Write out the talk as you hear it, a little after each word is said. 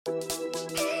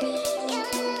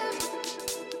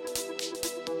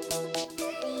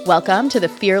Welcome to the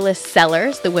Fearless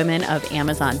Sellers, the Women of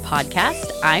Amazon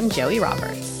podcast. I'm Joey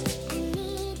Roberts.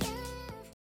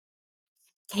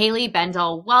 Kayleigh,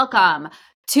 Bendall, welcome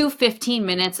to 15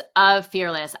 minutes of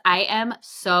Fearless. I am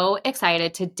so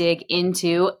excited to dig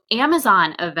into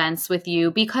Amazon events with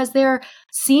you because there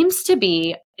seems to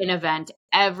be an event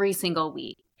every single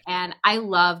week. And I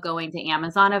love going to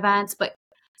Amazon events, but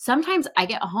sometimes I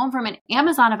get home from an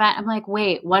Amazon event. I'm like,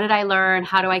 wait, what did I learn?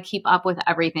 How do I keep up with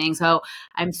everything? So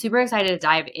I'm super excited to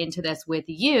dive into this with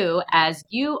you as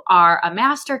you are a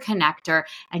master connector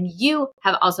and you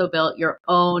have also built your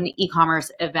own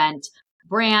e-commerce event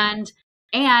brand.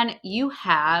 And you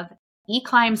have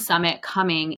eClimb Summit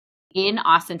coming in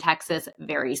Austin, Texas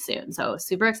very soon. So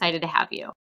super excited to have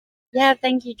you. Yeah,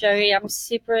 thank you, Joey. I'm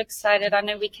super excited. I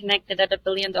know we connected at a $1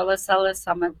 Billion Seller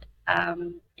Summit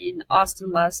in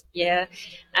Austin last year,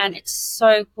 and it's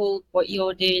so cool what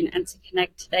you're doing and to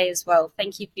connect today as well.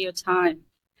 Thank you for your time.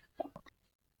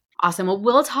 Awesome. Well,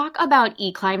 we'll talk about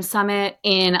eClimb Summit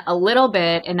in a little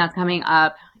bit, and that's coming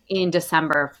up in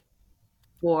December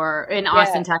in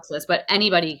Austin, Texas, but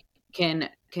anybody can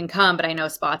come, but I know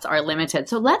spots are limited.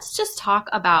 So let's just talk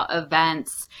about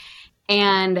events.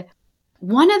 And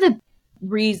one of the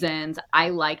reasons I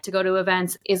like to go to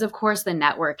events is, of course, the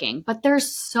networking, but there's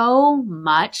so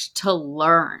much to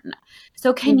learn.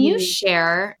 So can you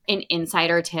share an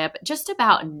insider tip just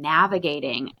about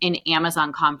navigating an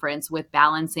Amazon conference with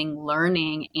balancing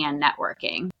learning and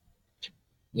networking?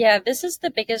 Yeah, this is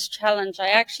the biggest challenge. I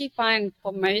actually find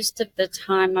for most of the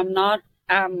time I'm not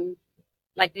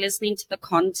listening to the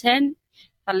content,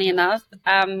 funnily enough.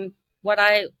 What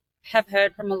I have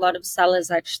heard from a lot of sellers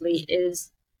actually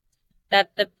is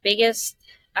that the biggest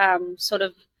sort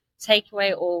of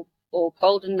takeaway or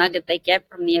golden nugget they get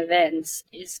from the events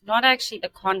is not actually the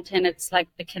content, it's like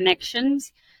the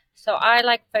connections. So I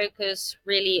focus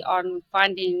really on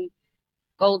finding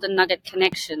golden nugget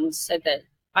connections so that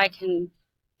I can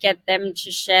get them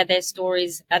to share their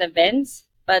stories at events.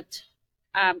 But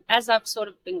as I've sort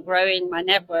of been growing my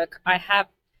network, I have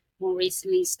more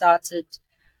recently started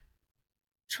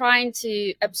trying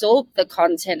to absorb the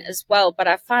content as well. But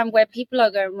I find where people are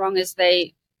going wrong is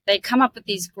they come up with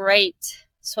these great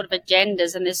sort of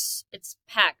agendas, and it's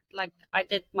packed. Like I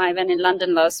did my event in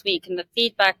London last week, and the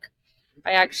feedback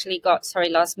I actually got,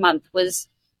 last month was,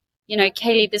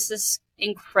 Kayleigh, this is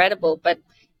incredible, but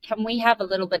can we have a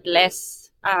little bit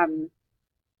less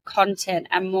content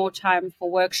and more time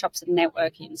for workshops and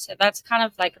networking? So that's kind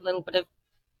of like a little bit of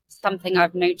something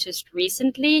I've noticed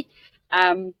recently.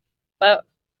 But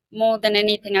more than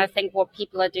anything, I think what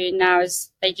people are doing now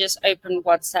is they just open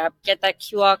WhatsApp, get that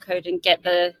QR code and get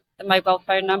the mobile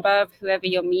phone number of whoever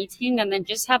you're meeting, and then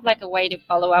just have a way to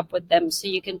follow up with them so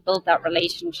you can build that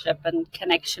relationship and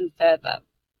connection further.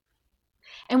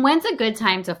 And when's a good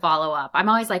time to follow up? I'm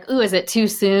always like, ooh, is it too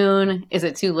soon? Is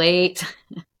it too late?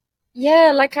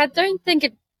 Yeah, I don't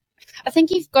think I think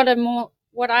you've got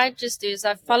what I just do is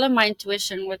I follow my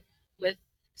intuition with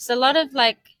so a lot of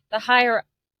the higher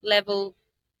level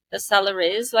the seller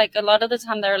is, a lot of the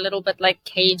time they're a little bit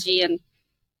cagey and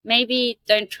maybe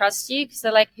don't trust you because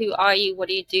they're like, who are you? What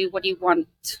do you do? What do you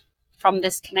want from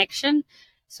this connection?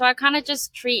 So I kind of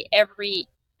just treat every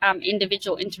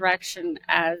individual interaction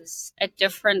as a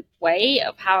different way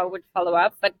of how I would follow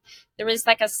up. But there is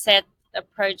a set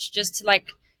approach just to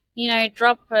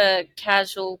drop a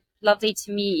casual, lovely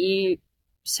to meet you,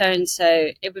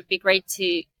 so-and-so. It would be great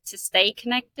to stay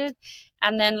connected.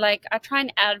 And then I try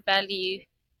and add value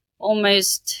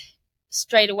almost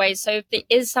straight away. So if there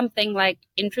is something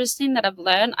interesting that I've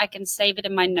learned, I can save it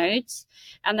in my notes,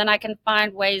 and then I can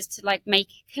find ways to make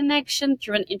a connection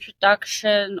through an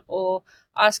introduction or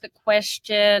ask a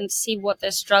question, see what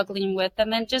they're struggling with,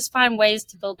 and then just find ways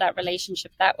to build that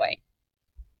relationship that way.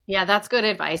 Yeah, that's good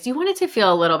advice. You want it to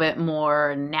feel a little bit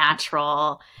more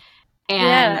natural.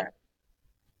 And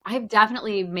I've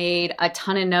definitely made a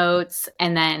ton of notes,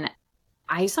 and then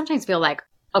I sometimes feel like,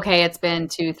 okay, it's been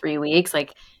 2-3 weeks.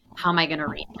 How am I going to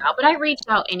reach out? But I reach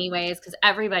out anyways because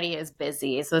everybody is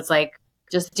busy. So it's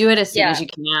just do it as soon as you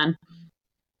can.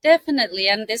 Definitely.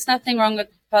 And there's nothing wrong with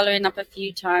following up a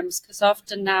few times because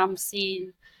often now I'm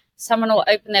seeing someone will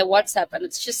open their WhatsApp and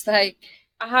it's just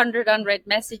 100 unread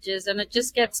messages and it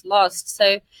just gets lost.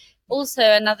 So also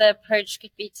another approach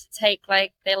could be to take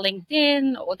their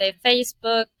LinkedIn or their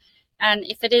Facebook. And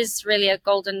if it is really a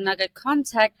golden nugget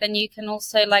contact, then you can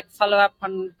also follow up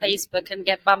on Facebook and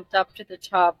get bumped up to the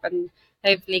top and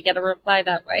hopefully get a reply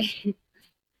that way. You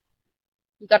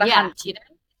got to hunt,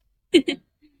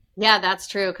 Yeah, that's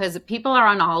true because people are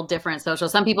on all different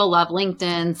socials. Some people love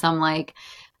LinkedIn, some like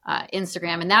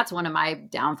Instagram. And that's one of my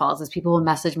downfalls is people will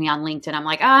message me on LinkedIn. I'm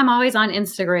like, oh, I'm always on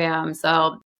Instagram.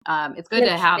 So it's good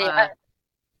to have Literally,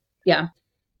 yeah.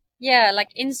 yeah, like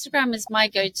Instagram is my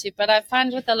go-to, but I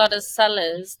find with a lot of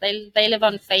sellers, they live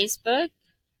on Facebook,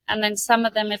 and then some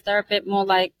of them, if they're a bit more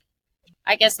like,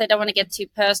 I guess they don't want to get too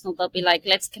personal, they'll be like,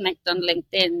 let's connect on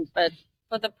LinkedIn. But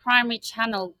for the primary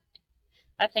channel,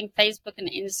 I think Facebook and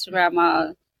Instagram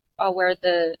are where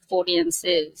the audience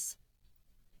is.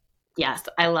 Yes,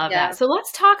 I love Yeah. that. So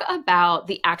let's talk about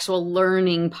the actual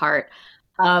learning part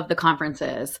of the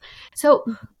conferences. So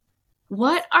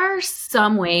what are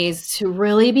some ways to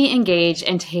really be engaged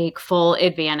and take full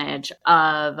advantage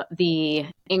of the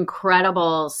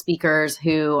incredible speakers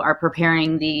who are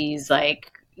preparing these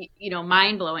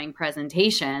mind-blowing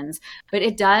presentations? But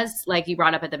it does, like you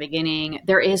brought up at the beginning,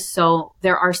 there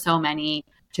are so many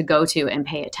to go to and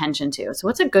pay attention to. So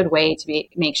what's a good way to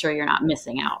make sure you're not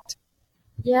missing out?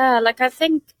 Yeah, like I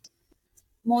think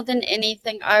more than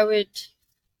anything, I would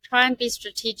try and be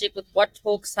strategic with what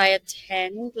talks I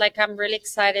attend. Like I'm really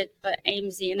excited for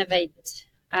AMZ Innovate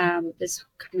this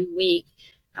coming week,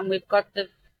 and we've got the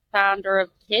founder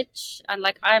of Kitsch, and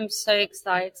like I'm so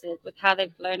excited with how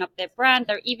they've blown up their brand.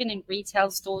 They're even in retail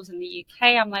stores in the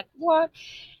UK. I'm like, what?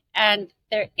 And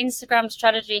their Instagram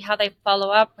strategy, how they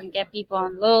follow up and get people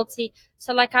on loyalty.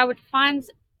 So like I would find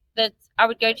that I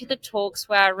would go to the talks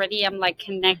where I already am like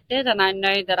connected and I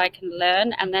know that I can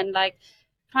learn, and then like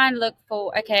try and look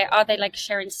for, okay, are they like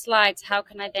sharing slides? How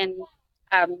can I then,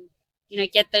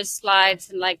 get those slides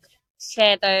and like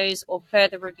share those or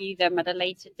further review them at a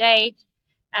later date?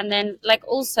 And then like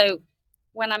also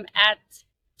when I'm at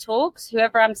talks,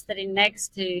 whoever I'm sitting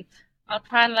next to, I'll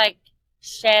try and like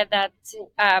share that,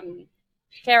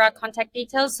 share our contact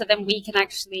details so then we can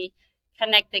actually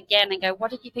connect again and go,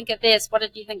 what did you think of this? What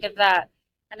did you think of that?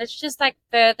 And it's just like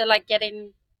further like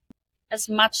getting as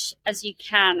much as you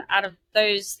can out of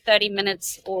those 30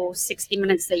 minutes or 60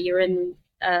 minutes that you're in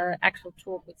actual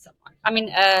talk with someone. I mean,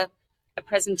 a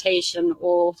presentation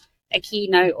or a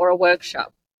keynote or a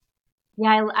workshop.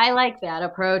 Yeah, I like that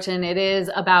approach. And it is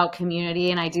about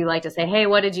community. And I do like to say, hey,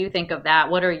 what did you think of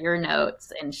that? What are your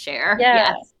notes? And share.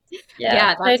 Yeah, Yes. yeah,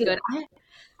 Yeah, that's totally. good.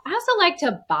 I also like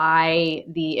to buy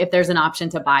if there's an option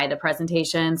to buy the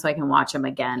presentation so I can watch them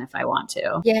again if I want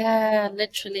to. Yeah,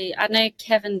 literally. I know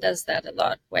Kevin does that a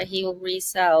lot where he'll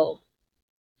resell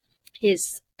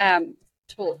his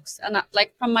talks. And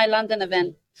like from my London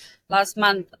event last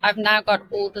month, I've now got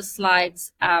all the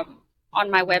slides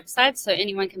on my website so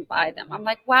anyone can buy them. I'm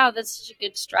like, wow, that's such a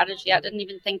good strategy. I didn't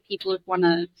even think people would want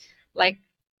to like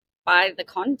buy the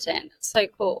content. It's so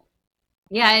cool.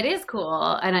 Yeah, it is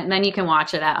cool. And then you can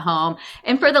watch it at home.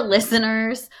 And for the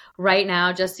listeners right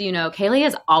now, just so you know, Kayleigh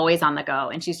is always on the go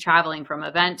and she's traveling from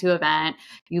event to event.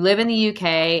 You live in the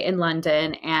UK, in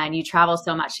London, and you travel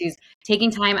so much. She's taking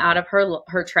time out of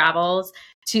her travels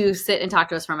to sit and talk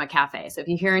to us from a cafe. So if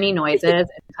you hear any noises,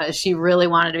 it's because she really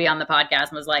wanted to be on the podcast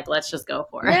and was like, let's just go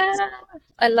for it. Yeah,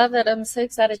 I love it. I'm so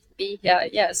excited to be here.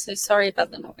 Yeah, so sorry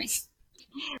about the noise.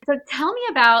 So tell me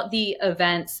about the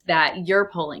events that you're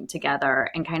pulling together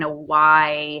and kind of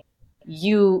why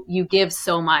you give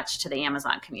so much to the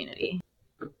Amazon community.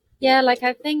 Yeah, like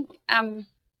I think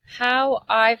how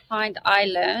I find I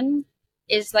learn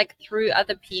is like through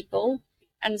other people.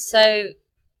 And so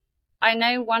I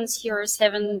know once you're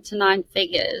 7 to 9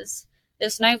 figures,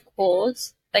 there's no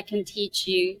course that can teach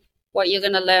you what you're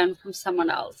going to learn from someone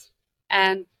else.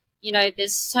 And,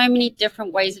 there's so many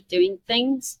different ways of doing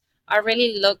things. I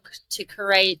really look to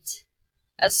create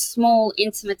a small,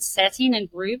 intimate setting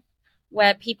and group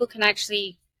where people can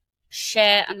actually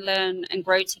share and learn and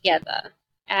grow together.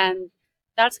 And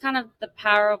that's kind of the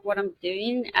power of what I'm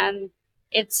doing. And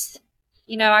it's,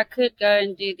 I could go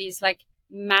and do these like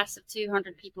massive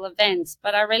 200 people events,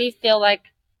 but I really feel like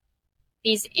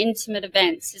these intimate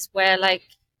events is where like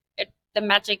the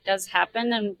magic does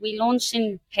happen. And we launched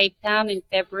in Cape Town in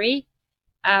February.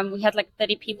 We had like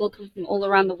 30 people come from all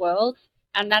around the world.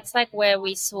 And that's like where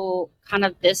we saw kind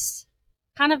of this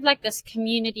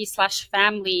community /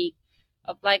 family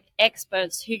of like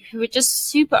experts who are just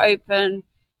super open,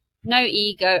 no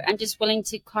ego, and just willing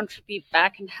to contribute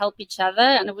back and help each other.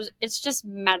 And it's just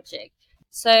magic.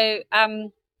 So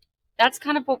that's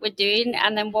kind of what we're doing.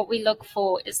 And then what we look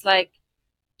for is like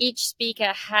each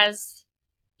speaker has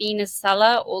been a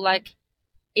seller or like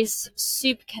is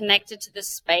super connected to the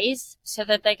space so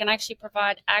that they can actually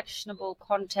provide actionable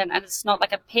content and it's not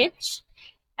like a pitch,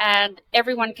 and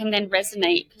everyone can then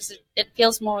resonate because it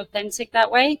feels more authentic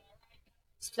that way.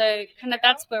 So kind of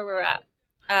that's where we're at,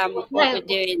 what Yeah, we're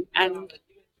doing. And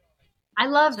I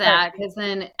love So that because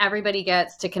then everybody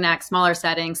gets to connect smaller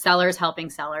settings, sellers helping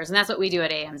sellers. And that's what we do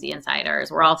at AMZ Insiders.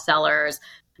 We're all sellers.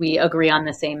 We agree on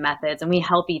the same methods and we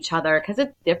help each other because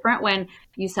it's different when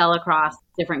you sell across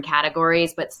different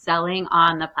categories, but selling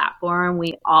on the platform,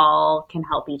 we all can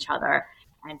help each other.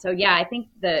 And so, yeah, I think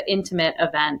the intimate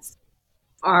events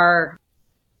are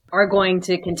are going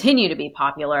to continue to be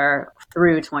popular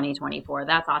through 2024.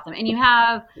 That's awesome. And you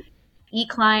have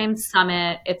eClimb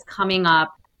Summit. It's coming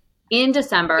up in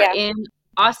December yeah, in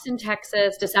Austin,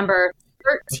 Texas, December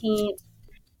 13th.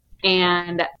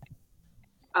 And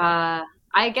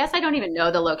I guess I don't even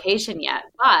know the location yet,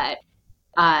 but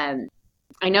um,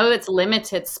 I know it's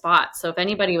limited spots. So if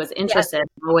anybody was yeah, interested,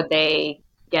 how would they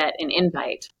get an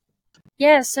invite?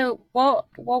 yeah. So what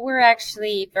we're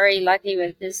actually very lucky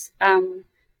with is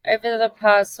over the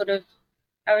past sort of,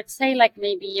 I would say like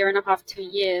maybe year and a half, 2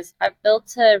 years, I've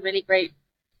built a really great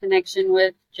connection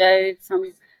with Joe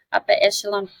from Upper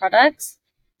Echelon Products.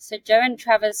 So Joe and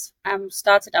Travis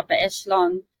started Upper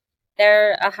Echelon.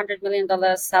 They're $100 million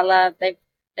seller.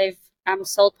 They've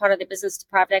sold part of their business to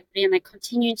private equity, and they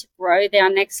continue to grow. They're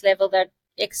next level. They're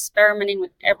experimenting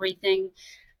with everything,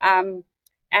 and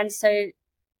so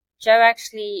Joe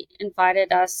actually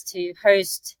invited us to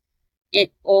host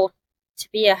it, or to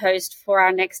be a host for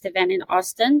our next event in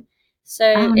Austin. So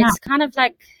Oh, no. it's kind of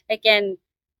like, again,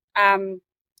 um,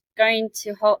 going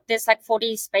to hold, there's like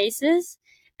 40 spaces.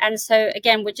 And so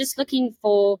again, we're just looking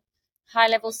for high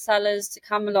level sellers to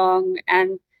come along.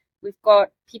 And we've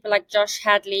got people like Josh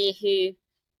Hadley, who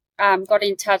got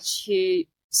in touch, who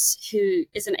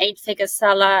is an 8-figure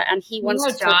seller, and he You wants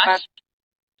know, to talk about, Josh,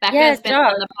 yeah, Becca's been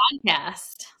Josh. on the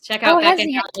podcast. Check Oh, out Becca has and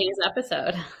he? Hallie's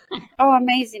episode. Oh,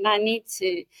 amazing. I need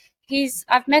to.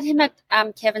 I've met him at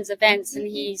Kevin's events, and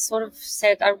he sort of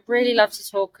said, I really love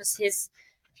to talk because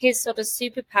his sort of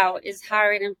superpower is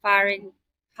hiring and firing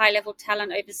high level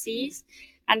talent overseas.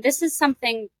 And this is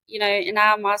something, in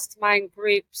our mastermind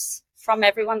groups, from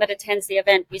everyone that attends the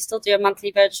event, we still do a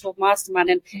monthly virtual mastermind.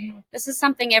 And this is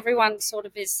something everyone sort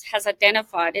of has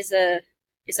identified is a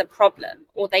problem,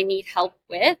 or they need help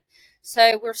with.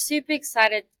 So we're super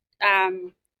excited.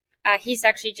 He's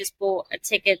actually just bought a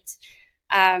ticket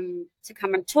to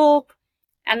come and talk.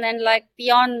 And then, like,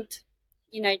 beyond,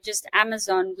 just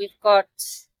Amazon, we've got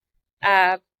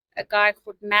uh, a guy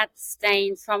called Matt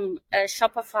Stain from a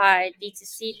Shopify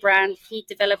D2C brand. He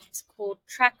developed called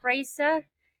Track Racer.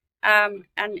 And,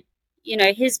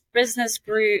 his business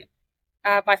grew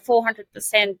by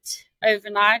 400%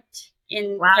 overnight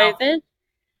in Wow. COVID.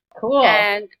 Cool.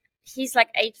 And he's like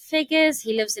 8 figures.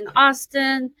 He lives in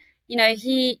Austin.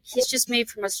 He's just moved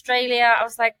from Australia. I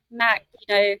was like, Matt,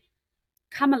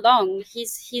 come along.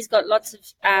 He's got lots of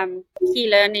key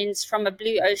learnings from a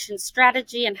blue ocean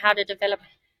strategy and how to develop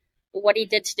what he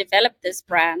did to develop this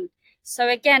brand. So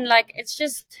again, like, it's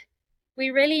just, we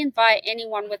really invite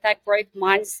anyone with that growth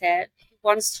mindset who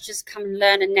wants to just come and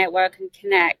learn and network and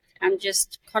connect and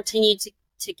just continue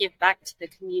to give back to the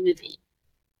community.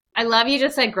 I love you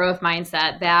just said growth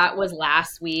mindset. That was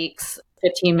last week's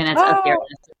 15 minutes of Oh, fearless.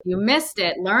 If you missed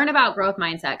it, learn about growth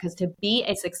mindset because to be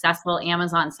a successful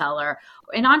Amazon seller,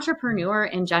 an entrepreneur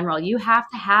in general, you have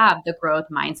to have the growth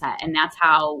mindset. And that's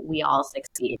how we all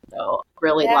succeed. So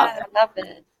really love yeah, it. I love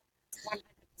it.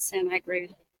 100%, I agree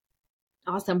with you.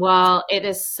 Awesome. Well, it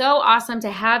is so awesome to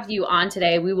have you on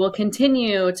today. We will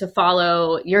continue to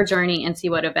follow your journey and see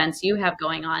what events you have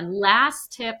going on.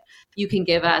 Last tip you can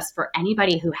give us for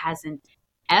anybody who hasn't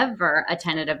ever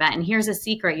attended an event. And here's a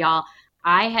secret, y'all.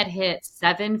 I had hit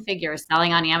 7 figures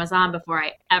selling on Amazon before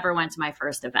I ever went to my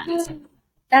first event.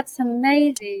 That's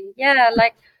amazing. Yeah,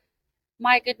 like,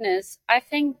 my goodness. I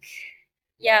think,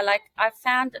 yeah, like, I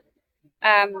found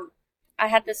um I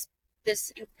had this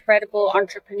incredible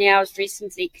entrepreneur I was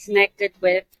recently connected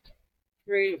with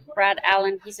through Brad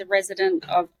Allen. He's a resident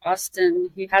of Austin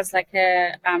who has like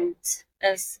a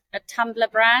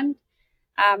Tumblr brand.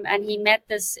 And he met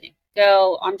this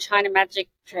girl on China Magic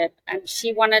trip, and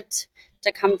she wanted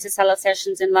to come to seller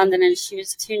sessions in London, and she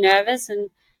was too nervous. And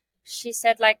she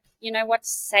said, like, what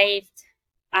saved,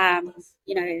 um,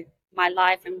 my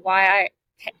life and why I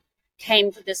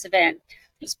came to this event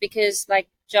was because, like,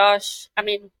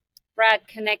 Brad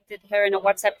connected her in a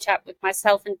WhatsApp chat with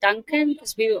myself and Duncan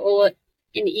because we were all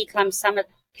in the eClimb Summit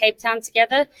Cape Town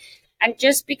together. And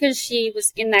just because she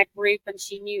was in that group and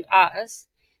she knew us,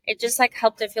 it just like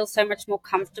helped her feel so much more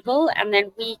comfortable. And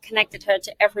then we connected her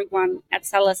to everyone at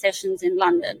seller sessions in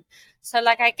London. So,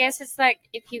 like, I guess it's like,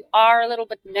 if you are a little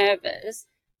bit nervous,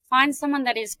 find someone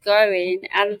that is going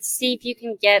and see if you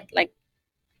can get like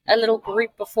a little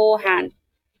group beforehand,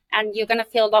 and you're going to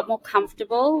feel a lot more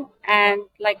comfortable. And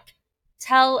like,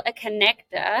 tell a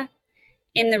connector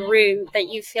in the room that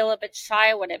you feel a bit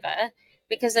shy or whatever,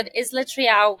 because it is literally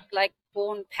our like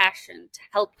born passion to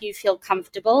help you feel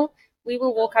comfortable. We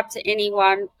will walk up to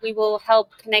anyone. We will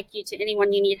help connect you to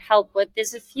anyone you need help with.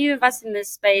 There's a few of us in this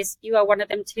space. You are one of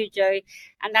them too, Joe.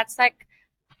 And that's like,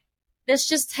 this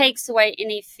just takes away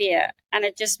any fear, and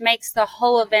it just makes the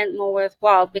whole event more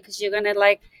worthwhile, because you're going to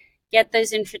like get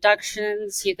those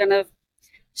introductions. You're going to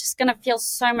just going to feel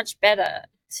so much better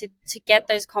to get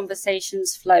those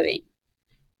conversations flowing.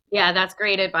 Yeah, that's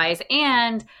great advice.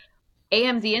 And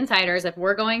AMZ insiders, if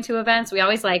we're going to events, we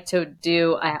always like to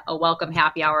do a welcome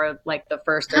happy hour like the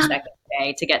first or second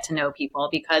day to get to know people,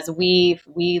 because we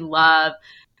love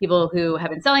people who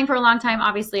have been selling for a long time,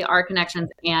 obviously our connections,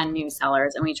 and new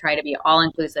sellers. And we try to be all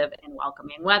inclusive and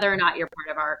welcoming, whether or not you're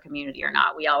part of our community or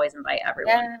not. We always invite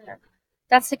everyone. Yeah,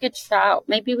 that's a good shout.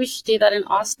 Maybe we should do that in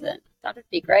Austin. That would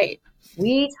be great.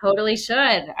 We totally should.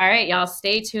 All right, y'all,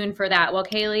 stay tuned for that. Well,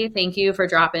 Kayleigh, thank you for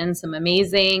dropping some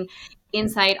amazing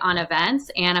insight on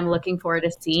events, and I'm looking forward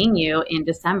to seeing you in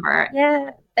December. Yeah,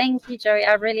 thank you, Joey.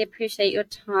 I really appreciate your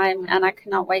time, and I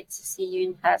cannot wait to see you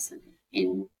in person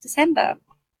in December.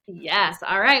 Yes.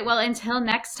 All right. Well, until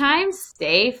next time,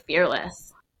 stay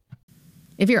fearless.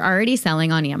 If you're already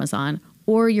selling on Amazon,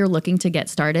 or you're looking to get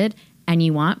started and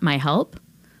you want my help,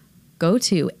 go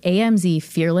to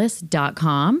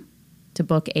amzfearless.com to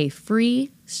book a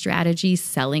free strategy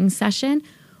selling session.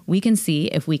 We can see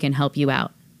if we can help you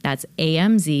out. That's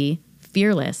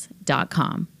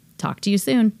amzfearless.com. Talk to you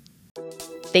soon.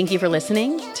 Thank you for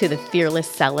listening to the Fearless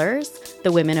Sellers,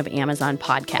 the Women of Amazon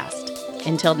podcast.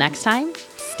 Until next time,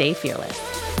 stay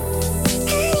fearless.